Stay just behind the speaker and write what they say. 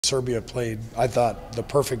Serbia played, I thought, the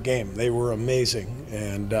perfect game. They were amazing,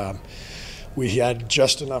 and we had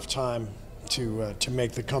just enough time to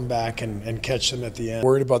make the comeback and catch them at the end.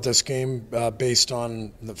 Worried about this game based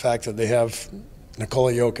on the fact that they have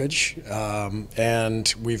Nikola Jokić,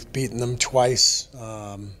 and we've beaten them twice,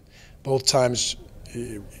 both times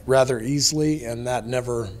rather easily, and that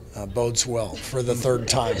never bodes well for the third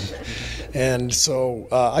time. And so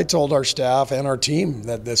I told our staff and our team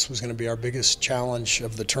that this was going to be our biggest challenge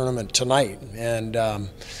of the tournament tonight, and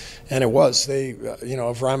it was. They,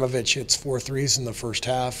 Avramovic hits 4 threes in the first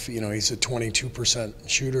half. He's a 22%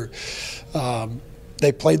 shooter.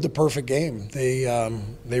 They played the perfect game.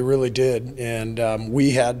 They really did, and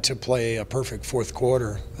we had to play a perfect fourth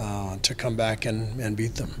quarter to come back and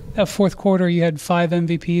beat them. That fourth quarter, you had 5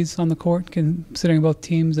 MVPs on the court, considering both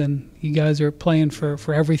teams, and you guys are playing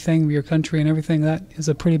for everything, your country and everything. That is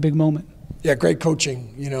a pretty big moment. Yeah, great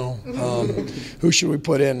coaching. Who should we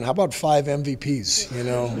put in? How about 5 MVPs?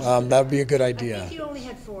 That would be a good idea. I think you only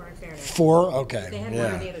had 4 in fairness. 4? Okay. They had 1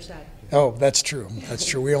 on the other side. Oh, that's true. That's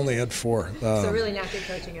true. We only had 4. So really not good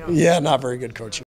coaching at all. Yeah, not very good coaching.